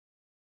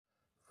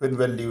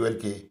फिनवेल लीवेल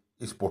के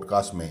इस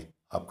पॉडकास्ट में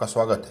आपका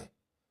स्वागत है।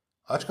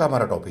 आज का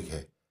हमारा टॉपिक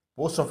है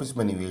पोस्ट ऑफिस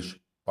में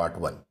निवेश पार्ट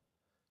 1।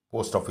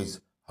 पोस्ट ऑफिस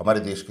हमारे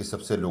देश के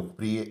सबसे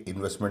लोकप्रिय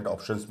इन्वेस्टमेंट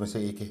ऑप्शंस में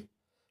से एक है।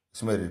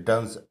 इसमें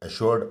रिटर्न्स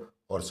एश्योर्ड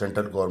और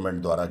सेंट्रल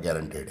गवर्नमेंट द्वारा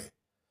गारंटेड है।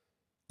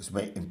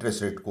 इसमें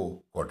इंटरेस्ट रेट को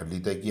क्वार्टरली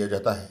तय किया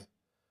जाता है।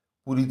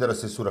 पूरी तरह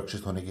से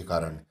सुरक्षित होने के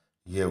कारण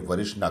यह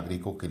वरिष्ठ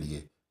नागरिकों के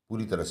लिए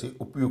पूरी तरह से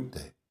उपयुक्त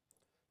है।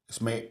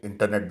 इसमें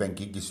इंटरनेट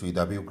बैंकिंग की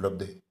सुविधा भी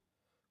उपलब्ध है।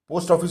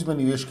 पोस्ट ऑफिस में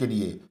निवेश के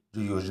लिए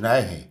जो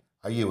योजनाएं हैं,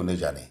 आइए उन्हें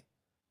जानें।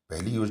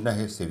 पहली योजना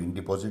है सेविंग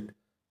डिपॉजिट।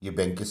 ये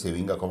बैंक के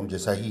सेविंग अकाउंट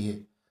जैसा ही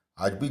है।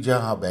 आज भी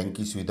जहां बैंक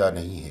की सुविधा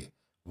नहीं है,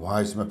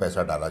 वहां इसमें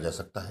पैसा डाला जा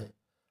सकता है।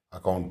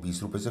 अकाउंट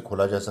 20 रुपये से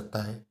खोला जा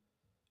सकता है।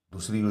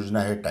 दूसरी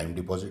योजना है टाइम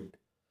डिपॉजिट।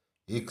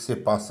 1 से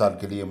 5 साल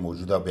के लिए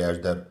मौजूदा ब्याज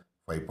दर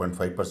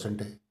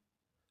 5.5% है।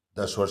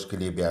 10 वर्ष के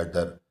लिए ब्याज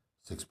दर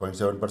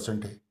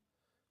 6.7% है।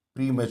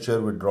 प्री मैच्योर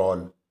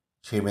विड्रॉल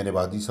 6 महीने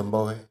बाद ही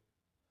संभव है।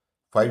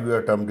 5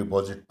 ईयर टर्म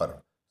डिपॉजिट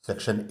पर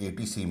सेक्शन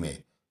 80C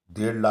में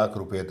 1.5 लाख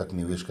रुपए तक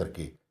निवेश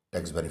करके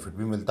टैक्स बेनिफिट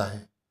भी मिलता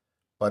है,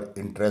 पर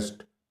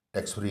इंटरेस्ट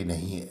टैक्स फ्री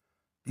नहीं है।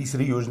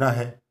 तीसरी योजना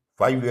है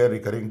 5 ईयर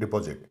रिकरिंग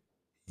डिपॉजिट।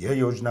 यह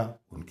योजना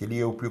उनके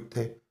लिए उपयुक्त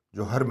है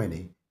जो हर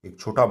महीने एक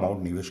छोटा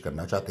अमाउंट निवेश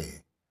करना चाहते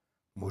हैं।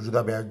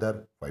 मौजूदा ब्याज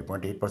दर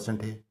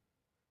 5.8% है।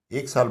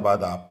 1 साल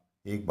बाद आप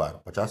एक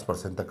बार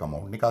 50% तक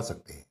अमाउंट निकाल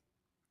सकते हैं।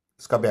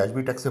 इसका ब्याज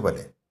भी टैक्सेबल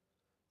है।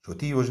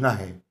 चौथी योजना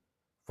है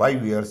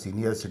 5 year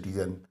senior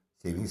citizen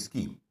saving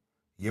scheme.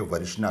 ये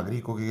वरिष्ठ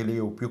नागरिकों के लिए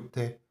उपयुक्त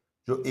है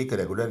जो एक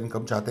रेगुलर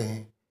इनकम चाहते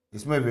हैं।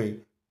 इसमें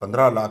वे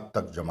 15 लाख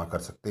तक जमा कर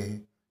सकते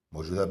हैं।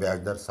 मौजूदा ब्याज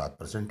दर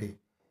 7% है।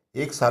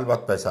 1 साल बाद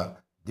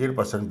पैसा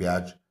 1.5%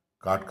 ब्याज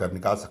काट कर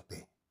निकाल सकते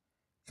हैं।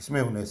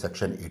 इसमें उन्हें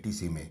सेक्शन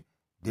 80C में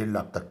 1.5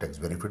 लाख तक टैक्स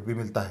बेनिफिट भी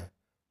मिलता है,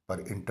 पर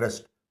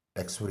इंटरेस्ट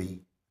टैक्स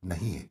फ्री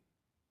नहीं है।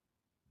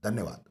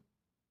 धन्यवाद।